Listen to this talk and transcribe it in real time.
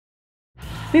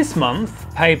This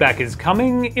month, payback is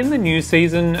coming in the new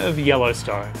season of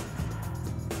Yellowstone.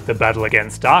 The battle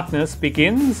against darkness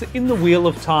begins in the Wheel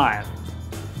of Time.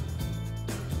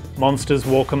 Monsters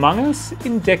walk among us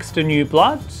in Dexter New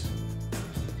Blood.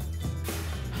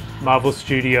 Marvel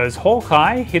Studios'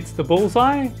 Hawkeye hits the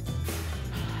bullseye.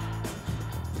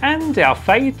 And our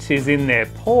fate is in their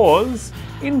paws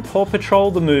in Paw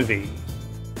Patrol the movie.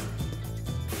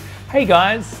 Hey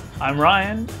guys, I'm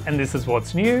Ryan, and this is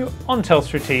what's new on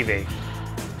Telstra TV.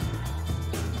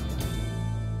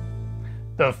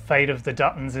 The fate of the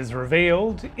Duttons is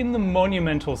revealed in the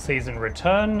monumental season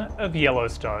return of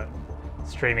Yellowstone.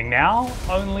 Streaming now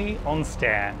only on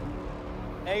Stan.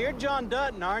 Hey, you're John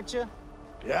Dutton, aren't you?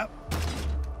 Yep.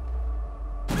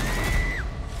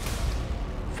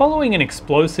 Following an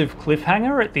explosive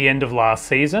cliffhanger at the end of last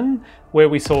season, where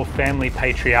we saw family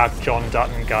patriarch John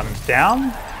Dutton gunned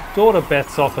down, daughter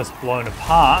Beth's office blown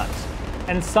apart,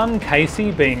 and son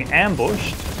Casey being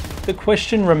ambushed, the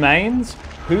question remains,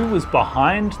 who was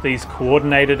behind these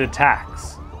coordinated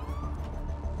attacks?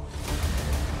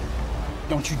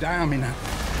 Don't you die on me now.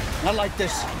 Not like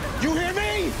this. You hear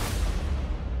me?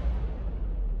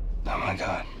 Oh my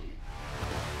God.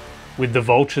 With the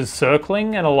vultures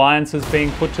circling and alliances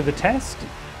being put to the test,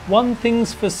 one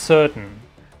thing's for certain,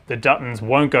 the Duttons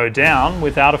won't go down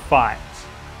without a fight.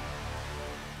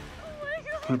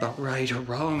 What about right or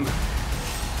wrong?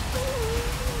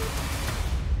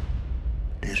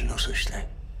 There's no such thing.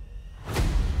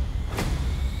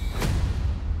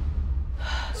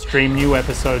 Stream new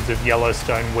episodes of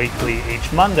Yellowstone weekly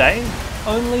each Monday,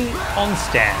 only on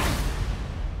Stan.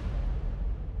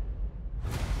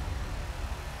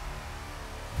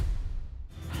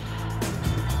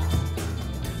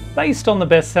 Based on the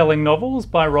best-selling novels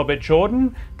by Robert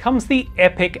Jordan comes the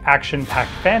epic action-packed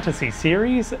fantasy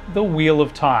series The Wheel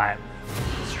of Time,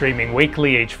 streaming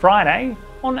weekly each Friday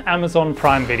on Amazon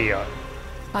Prime Video.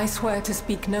 I swear to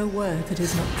speak no word that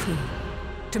is not true,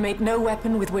 to make no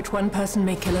weapon with which one person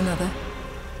may kill another,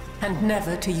 and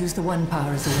never to use the one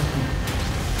power as a weapon.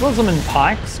 Rosamund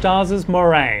Pike stars as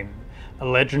Moraine, a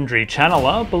legendary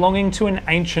channeler belonging to an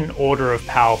ancient order of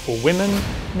powerful women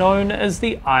known as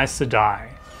the Aes Sedai.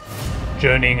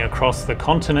 Journeying across the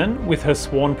continent with her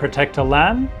sworn protector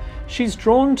Lan, she's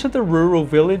drawn to the rural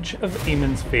village of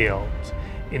Eamon's Field,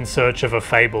 in search of a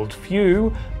fabled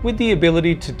few with the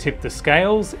ability to tip the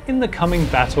scales in the coming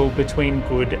battle between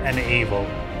good and evil.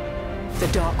 The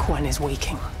Dark One is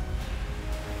waking.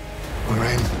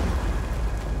 Moraine.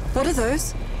 What are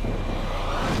those?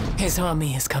 His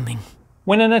army is coming.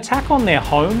 When an attack on their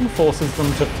home forces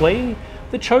them to flee,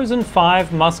 the Chosen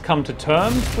Five must come to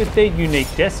terms with their unique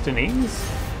destinies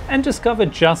and discover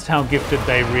just how gifted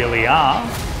they really are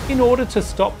in order to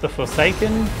stop the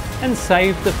Forsaken and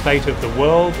save the fate of the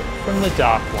world from the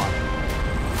Dark One.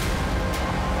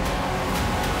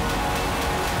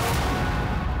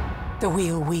 The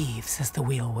wheel weaves as the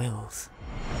wheel wills.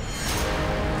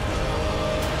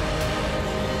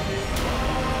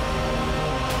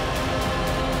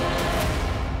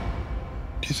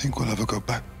 Do you think we'll ever go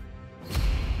back?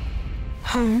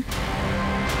 Home?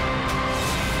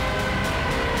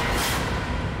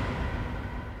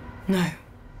 No.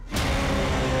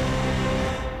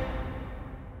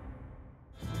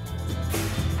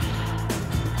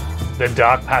 The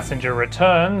Dark Passenger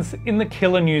returns in the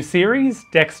killer new series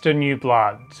Dexter New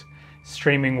Blood,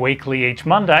 streaming weekly each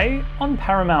Monday on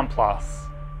Paramount+.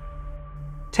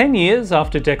 10 years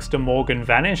after Dexter Morgan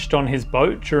vanished on his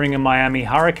boat during a Miami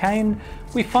hurricane,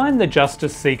 we find the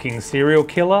justice-seeking serial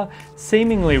killer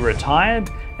seemingly retired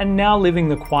and now living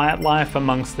the quiet life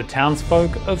amongst the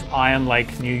townsfolk of Iron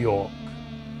Lake, New York.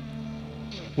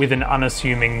 With an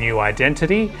unassuming new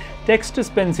identity, Dexter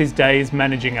spends his days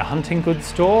managing a hunting goods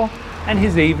store and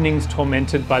his evenings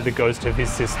tormented by the ghost of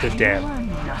his sister Deb.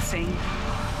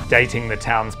 Dating the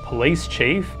town's police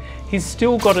chief, he's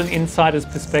still got an insider's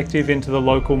perspective into the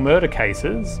local murder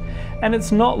cases, and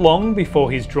it's not long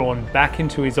before he's drawn back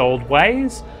into his old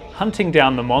ways, hunting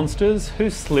down the monsters who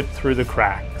slip through the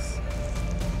cracks.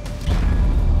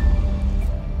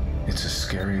 It's a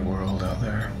scary world out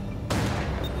there.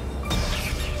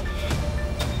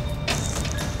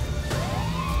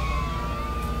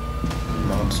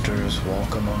 Monsters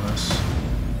walk among us.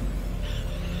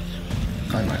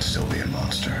 I might still be a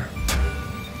monster,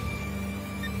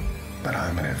 but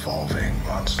I'm an evolving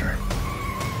monster.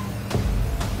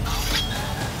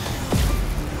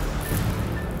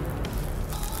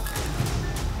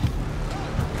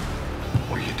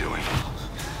 What are you doing?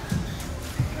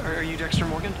 Are you Dexter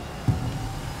Morgan?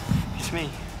 It's me,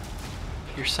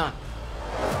 your son.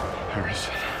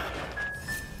 Harrison.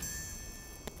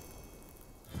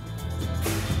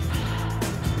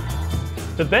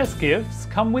 The best gifts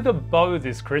come with a bow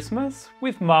this Christmas,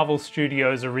 with Marvel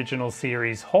Studios' original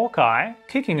series Hawkeye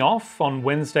kicking off on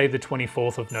Wednesday the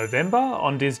 24th of November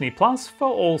on Disney Plus for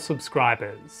all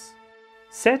subscribers.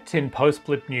 Set in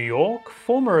post-blip New York,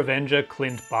 former Avenger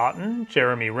Clint Barton,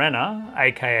 Jeremy Renner,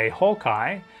 aka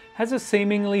Hawkeye, has a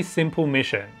seemingly simple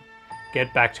mission: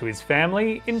 get back to his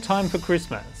family in time for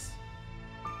Christmas.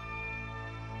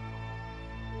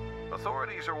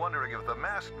 Authorities are wondering if the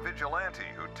masked vigilante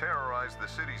who terrorized the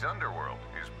city's underworld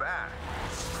is back.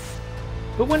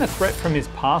 But when a threat from his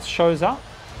past shows up,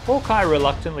 Hawkeye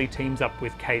reluctantly teams up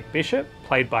with Kate Bishop,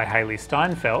 played by Haley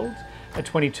Steinfeld, a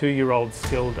 22-year-old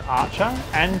skilled archer,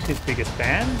 and his biggest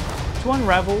fan, to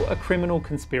unravel a criminal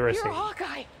conspiracy. You're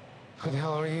Hawkeye! Who the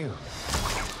hell are you?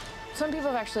 Some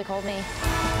people have actually called me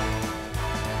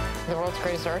the world's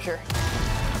greatest archer.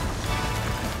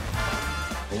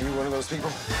 Are you one of those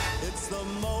people?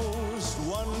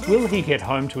 Will he get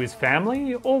home to his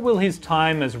family, or will his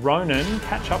time as Ronin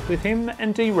catch up with him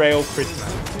and derail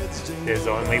Christmas? There's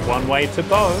only one way to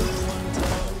bow.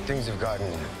 Things have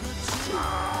gotten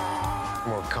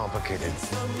more complicated.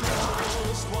 This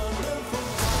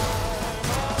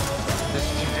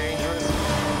is too dangerous.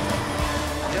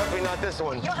 Definitely not this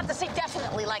one. You don't have to say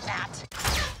definitely like that.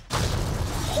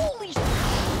 Holy sh**!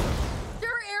 There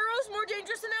are arrows more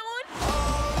dangerous than that one?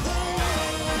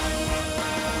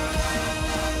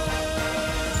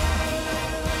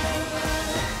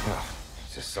 Oh,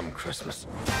 it's just some Christmas.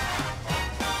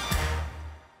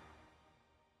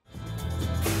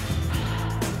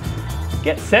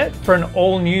 Get set for an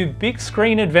all-new big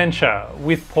screen adventure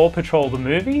with Paw Patrol the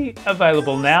movie,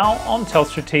 available now on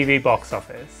Telstra TV box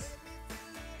office.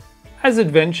 As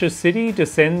Adventure City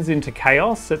descends into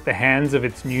chaos at the hands of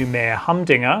its new mayor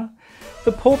Humdinger,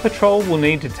 the Paw Patrol will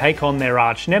need to take on their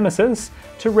arch nemesis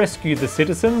to rescue the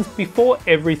citizens before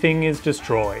everything is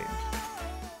destroyed.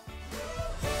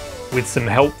 With some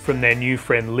help from their new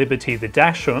friend Liberty the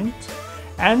Dachshund,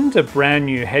 and a brand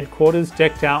new headquarters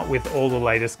decked out with all the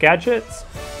latest gadgets,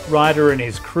 Ryder and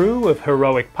his crew of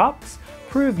heroic pups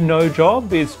prove no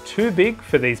job is too big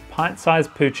for these pint-sized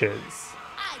pooches.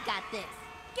 I got this.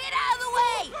 Get out of the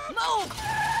way! Move!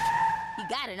 You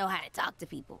gotta know how to talk to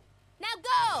people. Now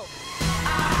go!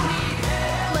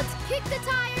 Let's kick the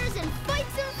tires and fight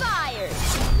some fires.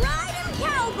 Ride 'em,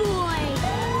 cowboy!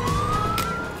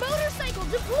 Motorcycle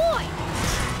deploy!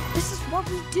 This is what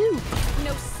we do.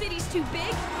 No city's too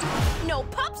big, no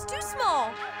pups too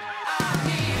small.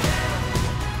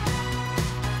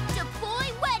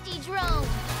 Deploy wedgie drone.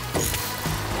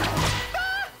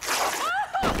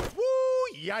 Woo,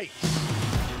 yikes.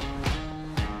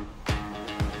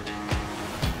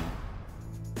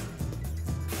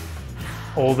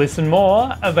 All this and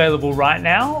more available right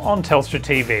now on Telstra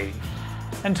TV.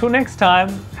 Until next time,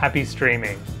 happy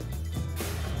streaming.